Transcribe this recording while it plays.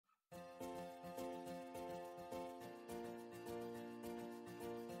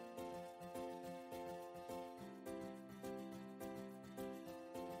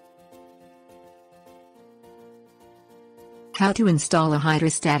How to install a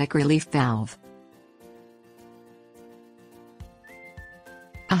hydrostatic relief valve.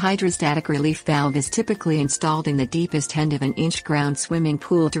 A hydrostatic relief valve is typically installed in the deepest end of an inch-ground swimming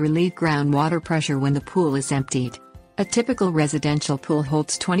pool to relieve groundwater pressure when the pool is emptied. A typical residential pool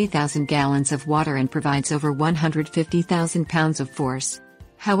holds 20,000 gallons of water and provides over 150,000 pounds of force.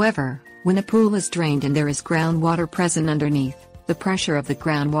 However, when a pool is drained and there is groundwater present underneath, the pressure of the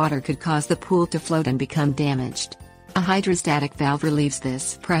groundwater could cause the pool to float and become damaged. A hydrostatic valve relieves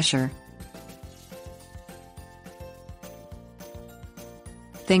this pressure.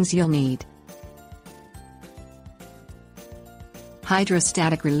 Things you'll need: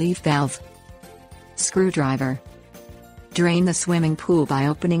 hydrostatic relief valve, screwdriver. Drain the swimming pool by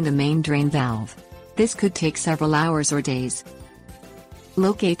opening the main drain valve. This could take several hours or days.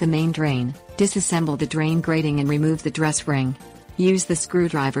 Locate the main drain, disassemble the drain grating and remove the dress ring. Use the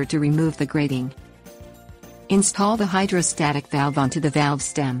screwdriver to remove the grating. Install the hydrostatic valve onto the valve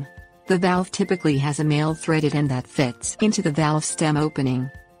stem. The valve typically has a male threaded end that fits into the valve stem opening.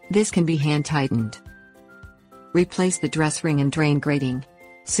 This can be hand tightened. Replace the dress ring and drain grating.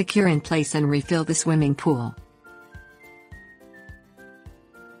 Secure in place and refill the swimming pool.